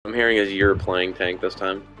I'm hearing is you're playing tank this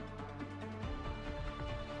time.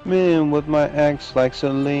 Man, with my ex like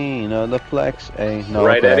Selena, the flex. Hey, no,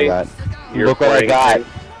 Right, look what Eddie? I got. You're Look what I playing got. tank?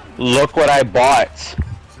 Look what I bought.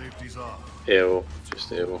 Safety's off. Ew.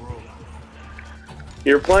 Just ew.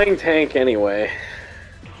 You're playing tank anyway.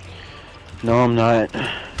 No, I'm not.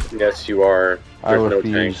 Yes, you are. I There's no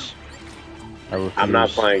refuse. tank. I refuse. I'm not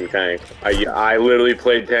playing tank. I literally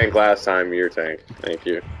played tank last time. You're tank. Thank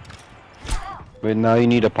you. But now you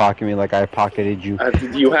need to pocket me like I pocketed you.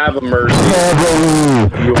 You have a mercy.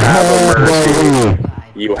 You have a mercy.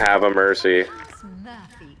 You have a mercy.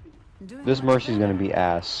 This mercy's gonna be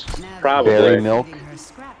ass. Probably. Berry milk.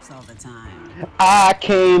 I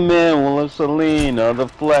came in with Selena, the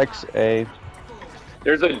flex. A.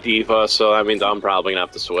 There's a diva, so that means I'm probably gonna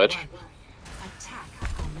have to switch.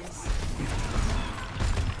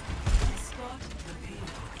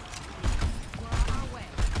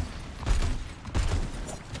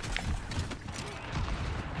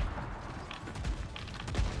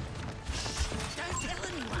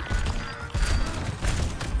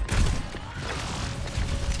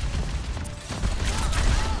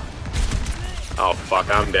 Oh fuck,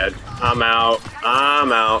 I'm dead. I'm out.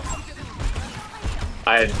 I'm out.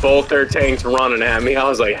 I had both their tanks running at me. I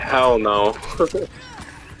was like, hell no.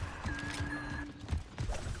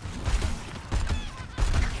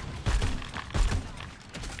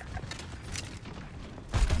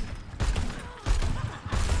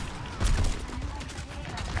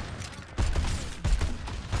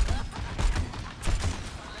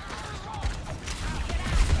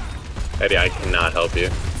 Eddie, I cannot help you.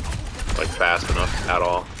 Like, fast enough at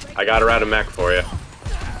all. I got her out of mech for you.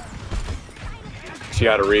 She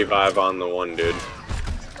got a revive on the one dude.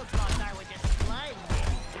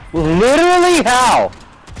 Literally how?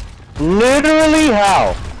 Literally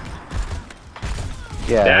how?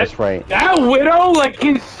 Yeah, that's right. That widow, like,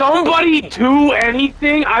 can somebody do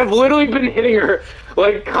anything? I've literally been hitting her,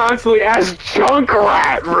 like, constantly as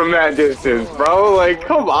Junkrat from that distance, bro. Like,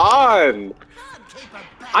 come on.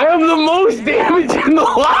 I have the most damage in the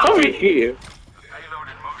lobby.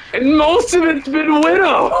 And most of it's been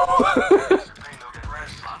widow.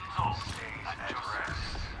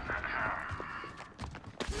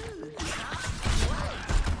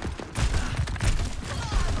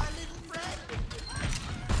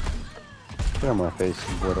 Get on my face,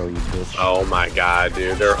 widow, you bitch. Oh my god,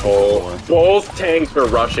 dude, both tanks were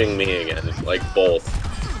rushing me again. Like, both.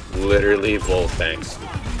 Literally both tanks.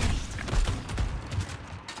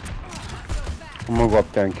 I'm gonna go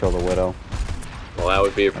up there and kill the widow. Well, that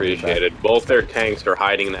would be appreciated. Both their tanks are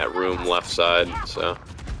hiding in that room left side, so.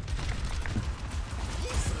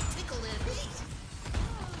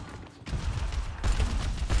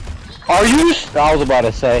 Are you? I was about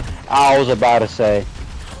to say,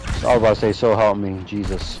 so help me,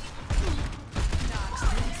 Jesus.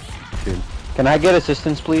 Dude. Can I get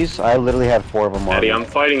assistance, please? I literally had 4 of them on. Eddie, I'm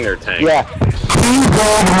fighting their tank. Yeah.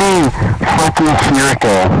 Teabag me! Fucking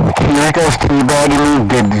Kiriko. Kiriko's teabagging me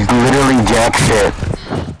did literally jack shit.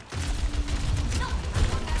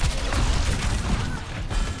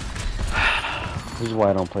 This is why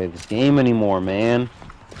I don't play this game anymore, man.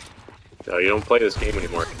 No, you don't play this game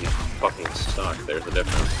anymore because you fucking suck. There's a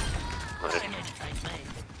difference. Right.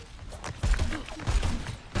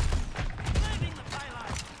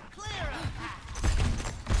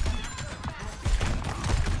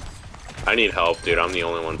 I need help, dude. I'm the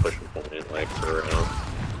only one pushing point, like, for real.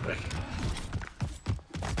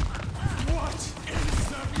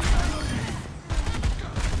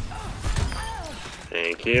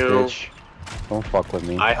 Thank you. Bitch. Don't fuck with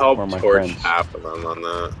me. I helped torch friends. half of them on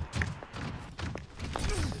that.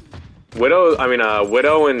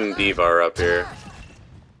 Widow and Diva are up here.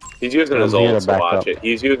 He's using his ult, so watch it.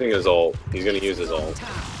 He's using his ult. He's gonna use his ult.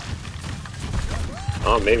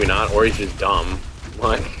 Oh, maybe not, or he's just dumb.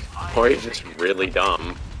 Like, or he's just really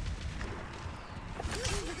dumb.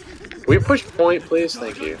 Can we push point, please?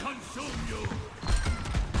 Thank you.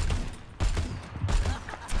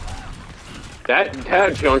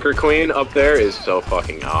 That Junker Queen up there is so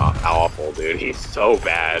fucking awful, dude. He's so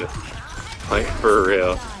bad. Like, for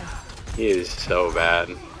real. He is so bad.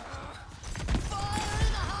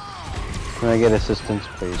 Can I get assistance,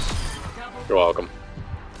 please? You're welcome.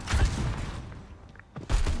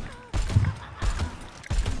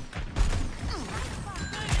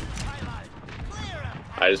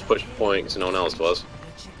 I just pushed point because no one else was.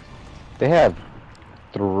 They have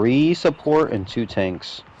 3 support and 2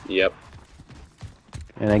 tanks. Yep.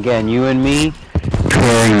 And again, you and me,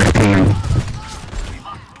 carrying the team.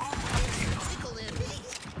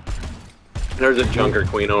 There's a Junker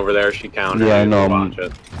Queen over there. She countered. Yeah, I know. Watch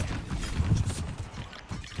it.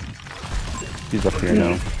 He's up here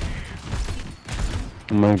now.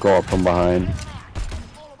 I'm gonna go up from behind.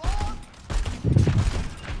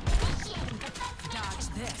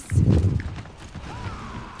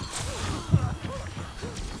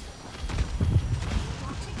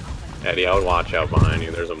 Eddie, I would watch out behind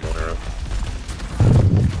you. There's a Moira.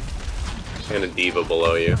 And a diva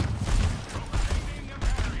below you.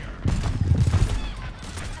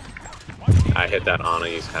 I hit that Ana,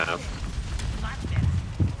 he's half.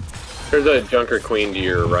 There's a Junkrat Queen to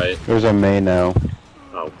your right. There's a Mei now.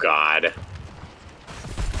 Oh god.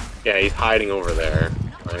 Yeah, he's hiding over there.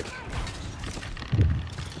 Like...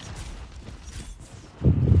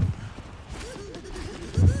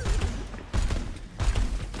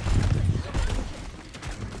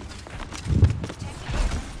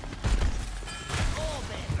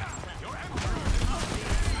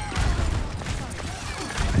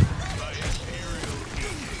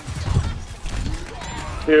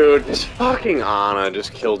 Dude, this fucking Ana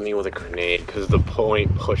just killed me with a grenade because the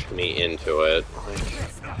point pushed me into it.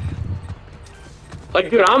 Like,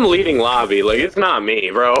 dude, I'm leading lobby. Like, it's not me,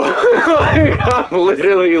 bro. Like, I'm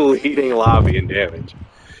literally leading lobby in damage.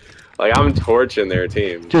 Like, I'm torching their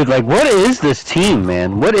team. Dude, like, what is this team,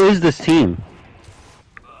 man? What is this team?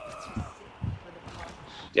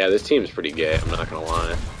 Yeah, this team's pretty gay, I'm not gonna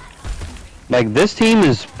lie. Like, this team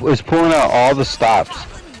is pulling out all the stops.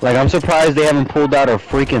 Like, I'm surprised they haven't pulled out a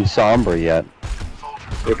freaking Sombra yet.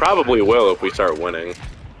 They probably will if we start winning.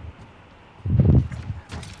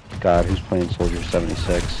 God, who's playing Soldier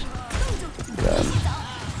 76? God.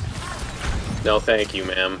 No, thank you,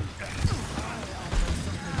 ma'am.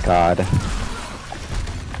 God.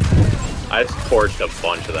 I just torched a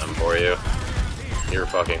bunch of them for you. You're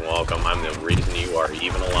fucking welcome. I'm the reason you are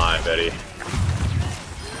even alive, Eddie.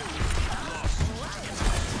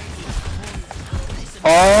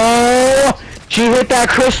 Oh! She hit that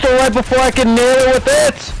crystal right before I could nail her with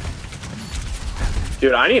it!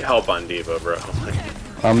 Dude, I need help on Diva, bro.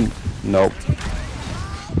 Nope.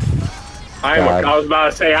 I was about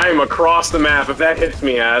to say, I am across the map. If that hits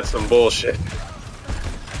me, that's some bullshit.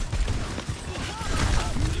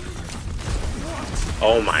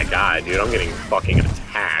 Oh my god, dude, I'm getting fucking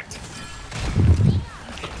attacked.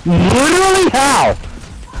 Literally how?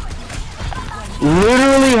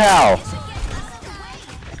 Literally how?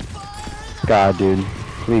 God, dude.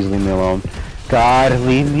 Please leave me alone. God,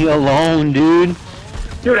 leave me alone, dude.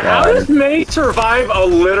 Dude, how does Mei survive a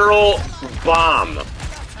literal bomb?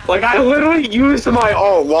 Like, I literally used my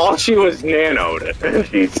ult while she was nanoed, and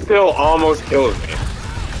she still almost killed me.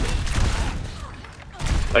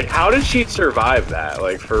 Like, how did she survive that?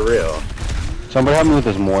 Like, for real. Somebody help me with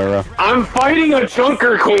this Moira. I'm fighting a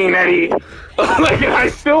Junkrat Queen, Eddie! Like, I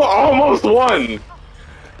still almost won!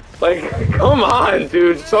 Like, come on,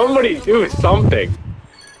 dude. Somebody do something.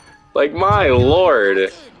 Like, my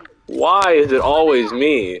lord. Why is it always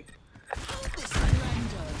me?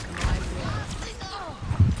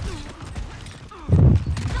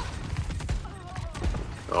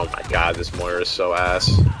 Oh my god, this Moira is so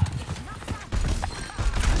ass.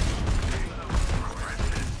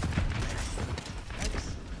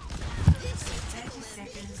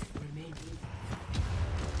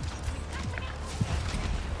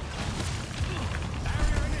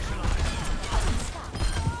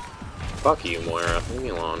 Fuck you, Moira. Leave me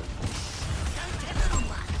alone.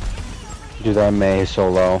 Dude, that Mei is so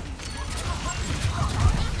low.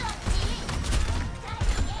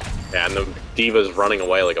 Yeah, and the Diva's running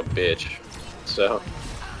away like a bitch. So.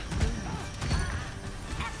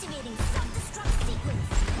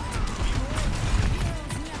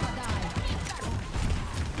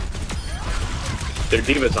 Their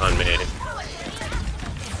Diva's on me.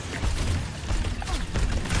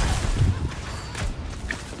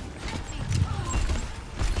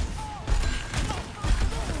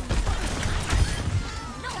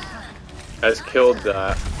 Has killed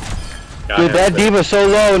that. Dude, that Diva's so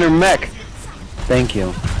low in her mech. Thank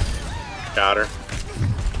you. Got her.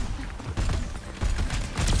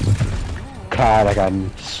 God, I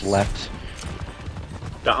got slept.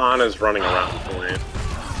 The Ana's running around for you.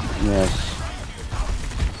 Yes.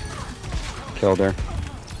 Killed her.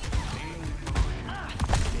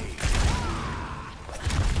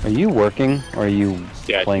 Are you working, or are you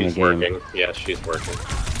playing a game? Working. Yes, she's working.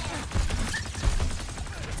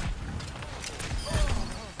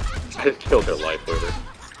 I just killed her life with her.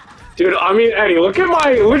 Dude, I mean, Eddie, look at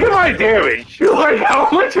my damage. Like, how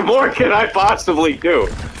much more can I possibly do?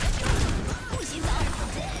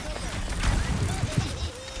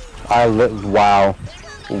 Wow.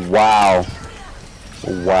 Wow.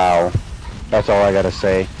 Wow. That's all I gotta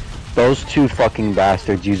say. Those two fucking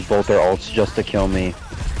bastards used both their ults just to kill me.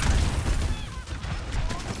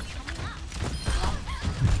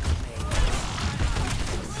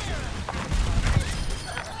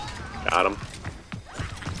 Got him.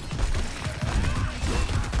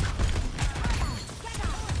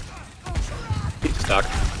 He's stuck.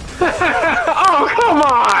 Oh, come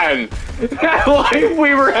on! That life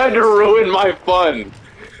weaver had to ruin my fun.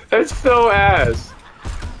 That's so ass.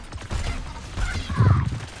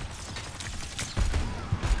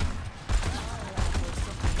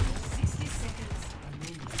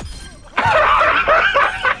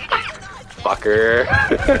 Fucker.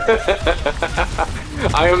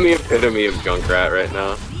 I am the epitome of Junkrat right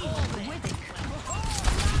now.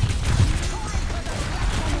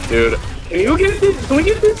 Dude, can we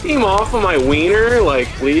get this team off of my wiener? Like,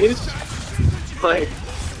 please? Like,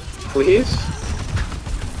 please?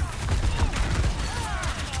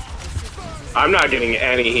 I'm not getting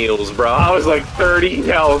any heals, bro. I was like 30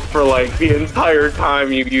 health for like the entire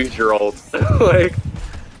time you used your ult. Like...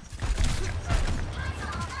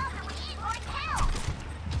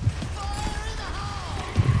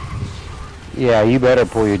 Yeah, you better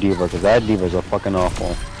pull your D.Va, because that D.Va's a fucking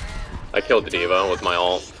awful. I killed the D.Va with my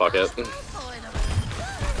ult. Fuck it.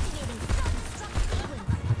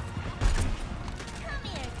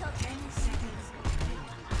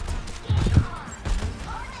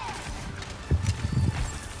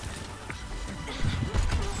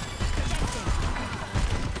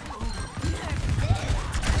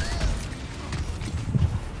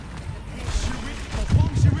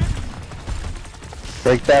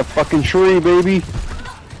 Break that fucking tree, baby!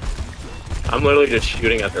 I'm literally just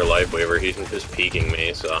shooting at their life waiver. He's just peeking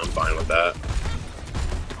me, so I'm fine with that.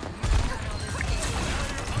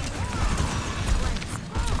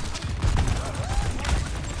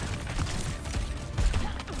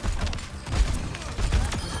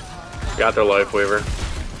 Got their life waiver.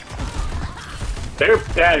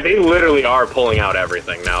 They literally are pulling out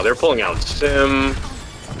everything now. They're pulling out Sim.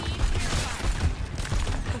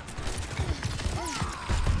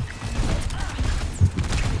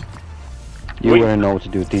 You wouldn't know what to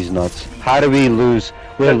do with these nuts. How do we lose?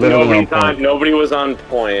 We're literally on point. Nobody was on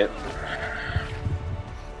point.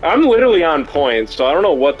 I'm literally on point, so I don't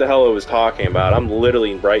know what the hell it was talking about. I'm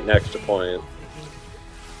literally right next to point.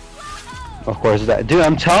 Of course, that dude.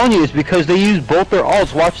 I'm telling you, it's because they use both their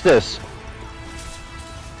ults. Watch this.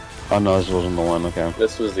 Oh no, this wasn't the one. Okay.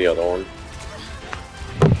 This was the other one.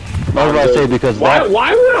 I was about to say because why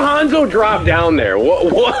would Hanzo drop down there?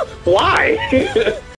 What? Why?